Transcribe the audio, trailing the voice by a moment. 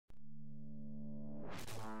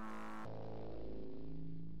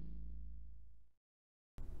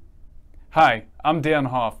Hi, I'm Dan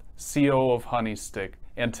Hoff, COO of HoneyStick,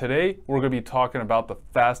 and today we're going to be talking about the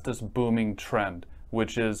fastest booming trend,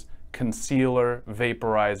 which is concealer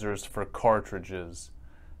vaporizers for cartridges.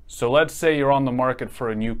 So let's say you're on the market for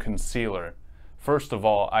a new concealer. First of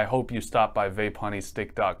all, I hope you stop by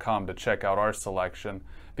VapeHoneyStick.com to check out our selection,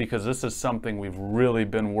 because this is something we've really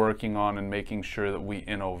been working on and making sure that we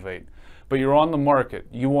innovate. But you're on the market,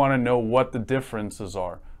 you want to know what the differences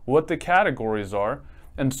are, what the categories are,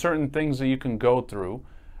 and certain things that you can go through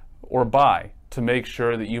or buy to make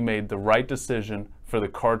sure that you made the right decision for the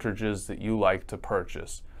cartridges that you like to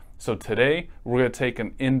purchase. So today we're going to take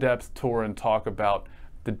an in-depth tour and talk about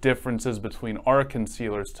the differences between our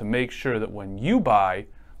concealers to make sure that when you buy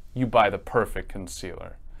the perfect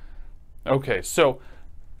concealer. Okay, so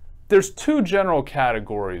there's two general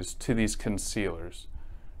categories to these concealers.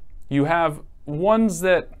 You have ones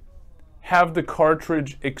that have the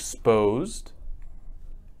cartridge exposed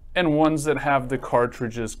and ones that have the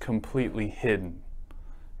cartridges completely hidden.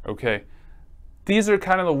 Okay, these are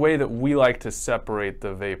kind of the way that we like to separate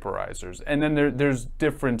the vaporizers, and then there's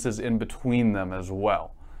differences in between them as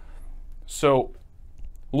well. So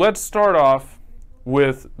let's start off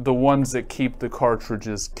with the ones that keep the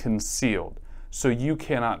cartridges concealed so you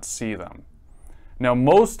cannot see them. Now,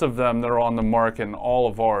 most of them that are on the market, and all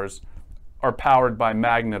of ours, are powered by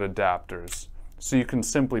magnet adapters, so you can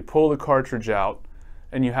simply pull the cartridge out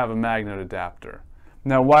and you have a magnet adapter.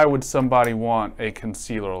 Now, why would somebody want a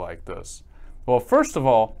concealer like this? Well, first of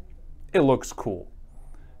all, it looks cool.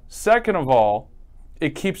 Second of all,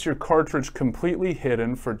 it keeps your cartridge completely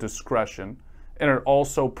hidden for discretion, and it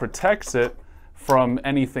also protects it from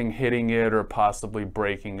anything hitting it or possibly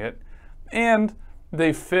breaking it. And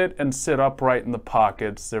they fit and sit upright in the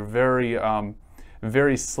pockets. They're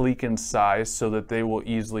very sleek in size, so that they will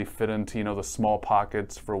easily fit into, the small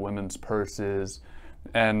pockets for women's purses,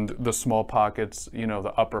 and the small pockets,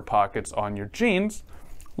 the upper pockets on your jeans,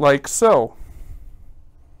 like so.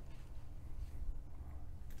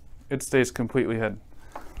 It stays completely hidden.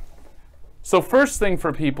 So first thing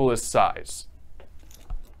for people is size.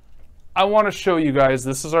 I want to show you guys,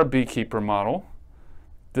 this is our Beekeeper model,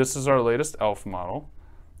 this is our latest Elf model,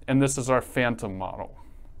 and this is our Phantom model.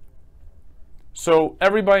 So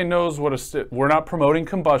everybody knows what we're not promoting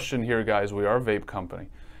combustion here, guys, we are a vape company,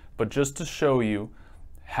 but just to show you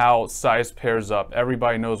how size pairs up,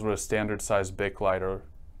 everybody knows what a standard size Bic lighter,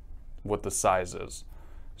 what the size is.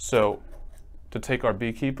 So to take our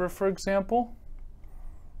Beekeeper, for example,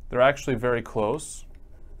 they're actually very close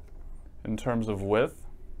in terms of width,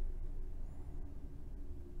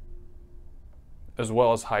 as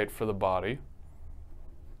well as height for the body.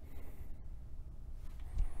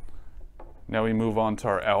 Now we move on to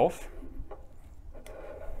our Elf.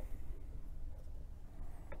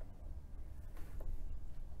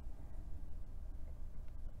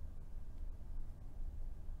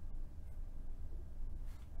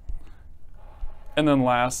 And then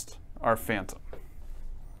last, our Phantom.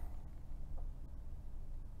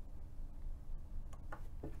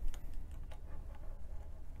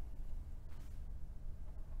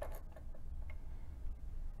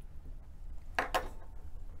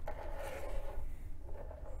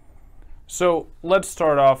 So let's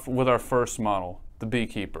start off with our first model, the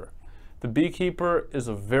Beekeeper. The Beekeeper is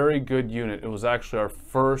a very good unit. It was actually our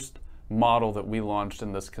first model that we launched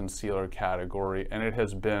in this concealer category, and it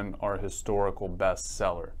has been our historical best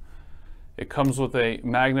seller. It comes with a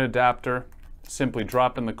magnet adapter. Simply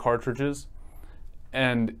drop in the cartridges,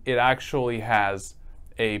 and it actually has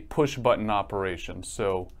a push button operation.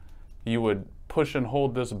 So you would push and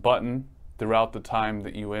hold this button throughout the time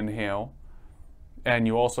that you inhale, and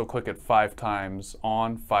you also click it 5 times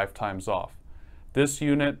on, 5 times off. This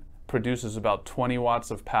unit produces about 20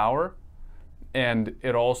 watts of power, and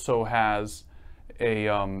it also has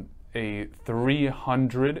a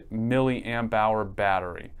 300 milliamp hour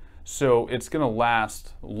battery. So it's going to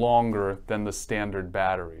last longer than the standard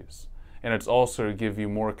batteries. And it's also to give you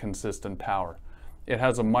more consistent power. It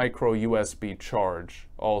has a micro USB charge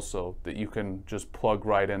also that you can just plug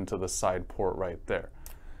right into the side port right there.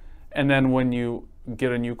 And then when you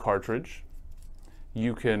get a new cartridge,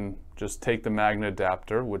 you can just take the magnet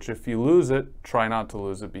adapter, which if you lose it, try not to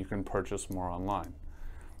lose it, but you can purchase more online.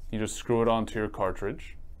 You just screw it onto your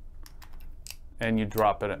cartridge and you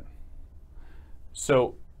drop it in.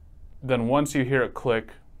 So then once you hear it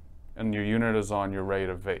click and your unit is on, you're ready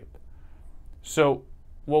to vape. So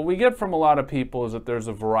what we get from a lot of people is that there's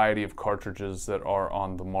a variety of cartridges that are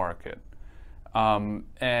on the market.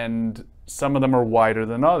 And some of them are wider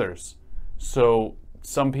than others. So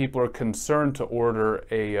some people are concerned to order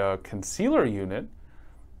a concealer unit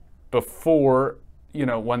before you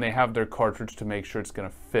know, when they have their cartridge to make sure it's going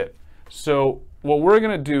to fit. So what we're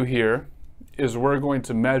going to do here is we're going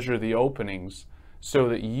to measure the openings so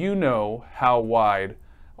that you know how wide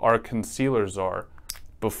our concealers are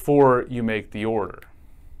before you make the order.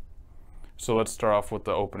 So let's start off with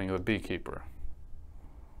the opening of the Beekeeper.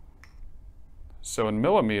 So in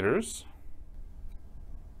millimeters,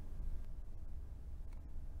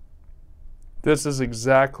 this is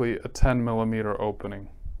exactly a 10 millimeter opening.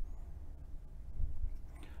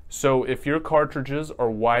 So if your cartridges are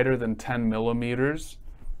wider than 10 millimeters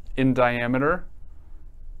in diameter,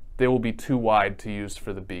 they will be too wide to use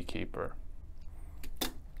for the Beekeeper.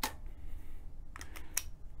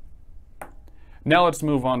 Now let's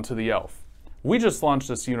move on to the Elf. We just launched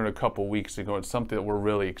this unit a couple weeks ago. It's something that we're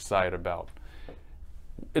really excited about.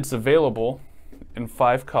 It's available in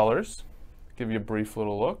 5 colors. Give you a brief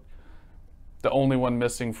little look. The only one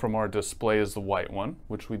missing from our display is the white one,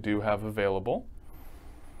 which we do have available.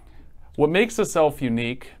 What makes this Elf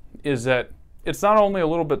unique is that it's not only a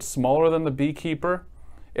little bit smaller than the Beekeeper,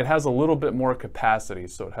 it has a little bit more capacity,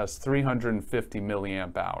 so it has 350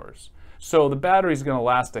 milliamp hours. So the battery is going to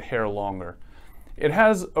last a hair longer. It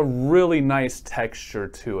has a really nice texture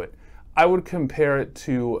to it. I would compare it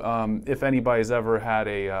to if anybody's ever had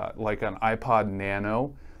a like an iPod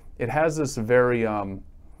Nano. It has this very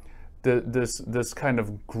this kind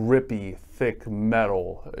of grippy, thick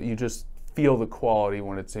metal. You just feel the quality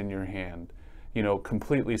when it's in your hand. You know,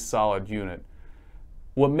 completely solid unit.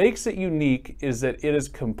 What makes it unique is that it is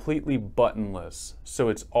completely buttonless, so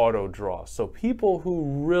it's auto draw. So people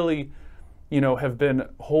who really, you know, have been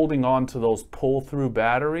holding on to those pull-through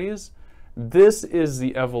batteries, this is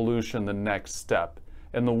the evolution, the next step.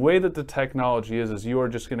 And the way that the technology is you are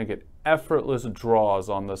just going to get effortless draws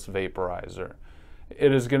on this vaporizer.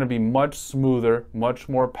 It is going to be much smoother, much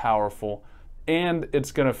more powerful, and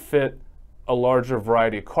it's going to fit a larger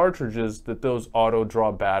variety of cartridges that those auto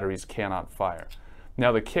draw batteries cannot fire.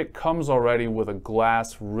 Now the kit comes already with a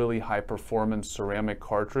glass, really high performance ceramic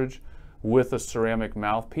cartridge with a ceramic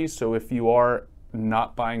mouthpiece. So if you are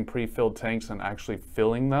not buying pre-filled tanks and actually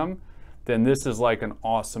filling them, then this is like an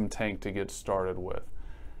awesome tank to get started with.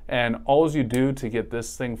 And all you do to get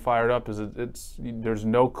this thing fired up is there's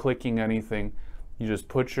no clicking anything. You just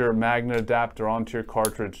put your magnet adapter onto your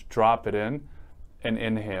cartridge, drop it in, and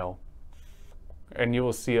inhale. And you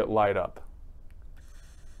will see it light up.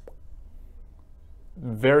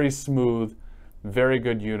 Very smooth, very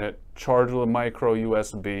good unit, charged with a micro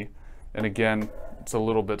USB, and again, it's a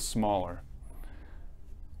little bit smaller.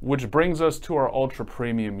 Which brings us to our ultra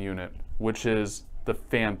premium unit, which is the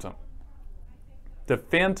Phantom. The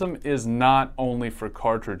Phantom is not only for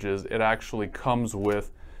cartridges, it actually comes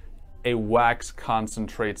with a wax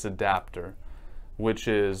concentrates adapter, which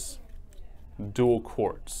is dual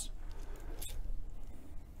quartz.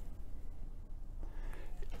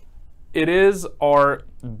 It is our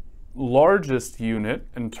largest unit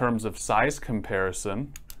in terms of size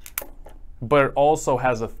comparison, but it also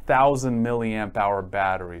has 1,000 milliamp hour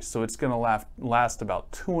battery, so it's going to last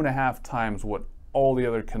about 2.5 times what all the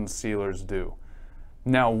other concealers do.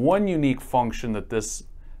 Now, one unique function that this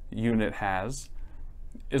unit has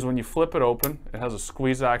is when you flip it open, it has a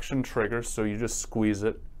squeeze action trigger, so you just squeeze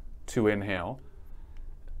it to inhale.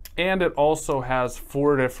 And it also has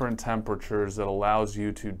 4 different temperatures that allows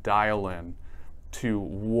you to dial in to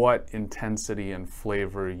what intensity and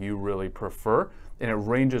flavor you really prefer. And it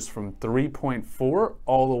ranges from 3.4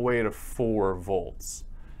 all the way to 4 volts.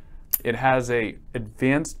 It has a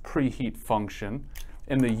advanced preheat function,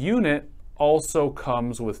 and the unit also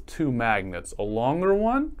comes with 2 magnets, a longer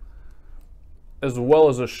one as well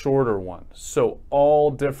as a shorter one. So all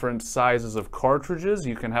different sizes of cartridges,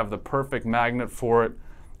 you can have the perfect magnet for it.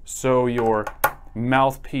 So your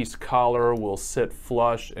mouthpiece collar will sit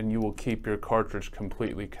flush and you will keep your cartridge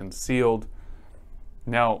completely concealed.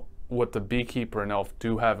 Now, what the Beekeeper and Elf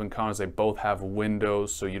do have in common is they both have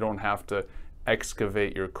windows, so you don't have to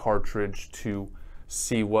excavate your cartridge to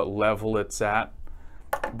see what level it's at,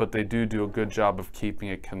 but they do a good job of keeping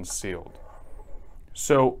it concealed.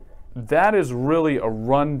 So that is really a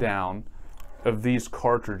rundown of these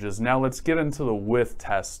cartridges. Now let's get into the width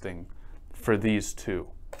testing for these two.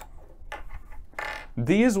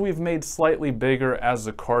 These we've made slightly bigger as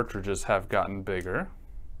the cartridges have gotten bigger.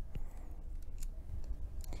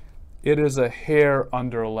 It is a hair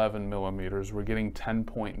under 11 millimeters. We're getting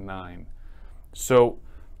 10.9. So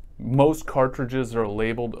most cartridges that are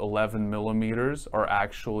labeled 11 millimeters are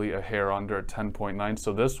actually a hair under at 10.9.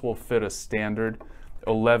 So this will fit a standard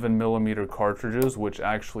 11 millimeter cartridges, which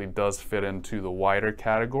actually does fit into the wider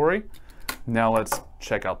category. Now let's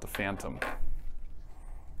check out the Phantom.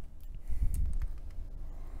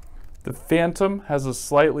 The Phantom has a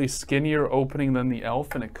slightly skinnier opening than the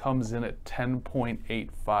Elf, and it comes in at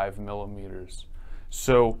 10.85 millimeters.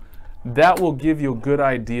 So that will give you a good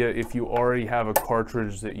idea if you already have a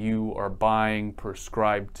cartridge that you are buying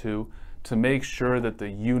prescribed to make sure that the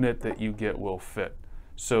unit that you get will fit.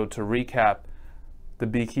 So to recap, the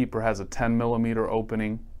Beekeeper has a 10 millimeter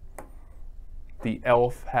opening, the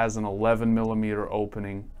Elf has an 11 millimeter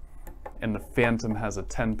opening, and the Phantom has a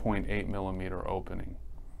 10.8 millimeter opening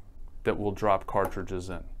that will drop cartridges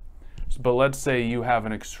in. But let's say you have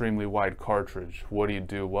an extremely wide cartridge. What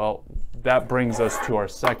do? Well, that brings us to our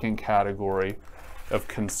second category of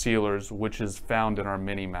concealers, which is found in our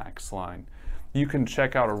Minimax line. You can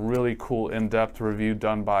check out a really cool in-depth review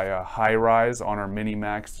done by Hideaway on our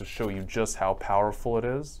Minimax to show you just how powerful it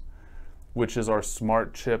is, which is our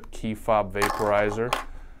smart chip key fob vaporizer.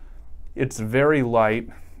 It's very light,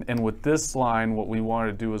 and with this line, what we want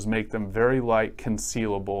to do is make them very light,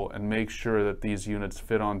 concealable, and make sure that these units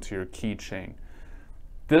fit onto your keychain.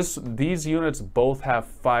 These units both have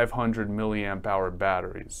 500 milliamp hour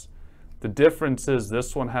batteries. The difference is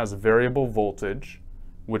this one has variable voltage,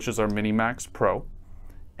 which is our Minimax Pro,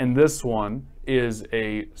 and this one is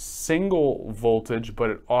a single voltage, but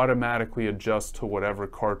it automatically adjusts to whatever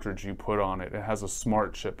cartridge you put on it. It has a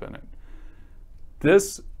smart chip in it.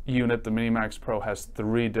 This unit, the Minimax Pro, has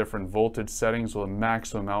 3 different voltage settings with a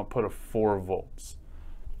maximum output of 4 volts.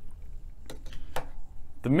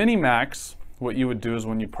 The Minimax, what you would do is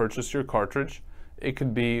when you purchase your cartridge, it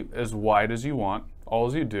could be as wide as you want.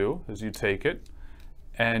 All you do is you take it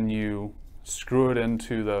and you screw it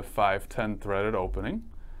into the 510 threaded opening.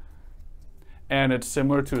 And it's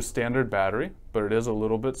similar to a standard battery, but it is a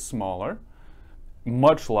little bit smaller,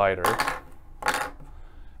 much lighter.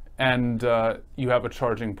 And you have a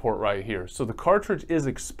charging port right here. So the cartridge is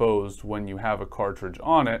exposed when you have a cartridge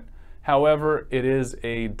on it. However, it is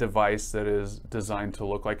a device that is designed to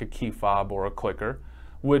look like a key fob or a clicker,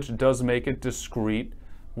 which does make it discreet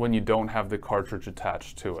when you don't have the cartridge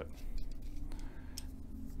attached to it.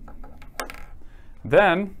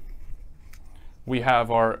 Then we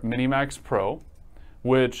have our Minimax Pro,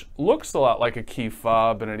 which looks a lot like a key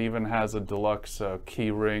fob, and it even has a deluxe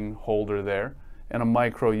key ring holder there and a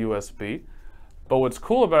micro USB. But what's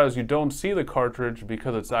cool about it is you don't see the cartridge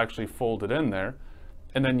because it's actually folded in there,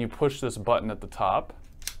 and then you push this button at the top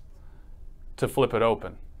to flip it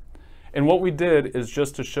open. And what we did is,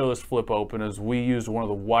 just to show this flip open, is we used one of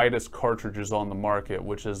the widest cartridges on the market,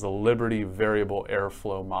 which is the Liberty Variable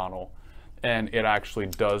Airflow model, and it actually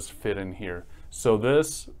does fit in here. So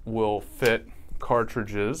this will fit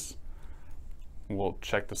cartridges. We'll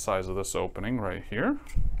check the size of this opening right here.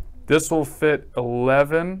 This will fit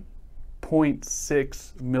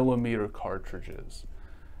 11.6 millimeter cartridges.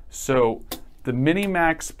 So the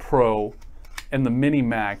Minimax Pro and the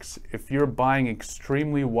Minimax, if you're buying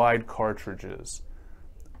extremely wide cartridges,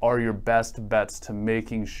 are your best bets to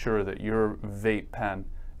making sure that your vape pen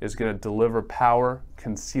is going to deliver power,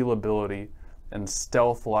 concealability, and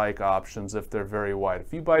stealth-like options if they're very wide.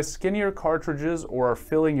 If you buy skinnier cartridges or are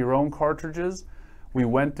filling your own cartridges, we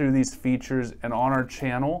went through these features, and on our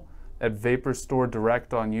channel at Vapor Store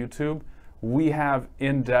Direct on YouTube, we have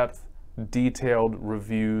in-depth, detailed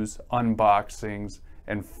reviews, unboxings,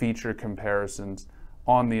 and feature comparisons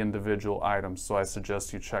on the individual items, so I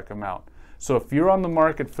suggest you check them out. So if you're on the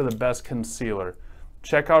market for the best concealer,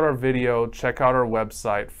 check out our video, check out our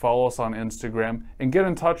website, follow us on Instagram, and get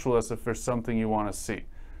in touch with us if there's something you want to see.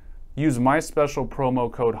 Use my special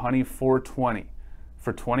promo code HONEY420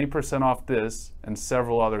 for 20% off this and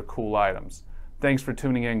several other cool items. Thanks for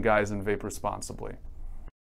tuning in, guys, and vape responsibly.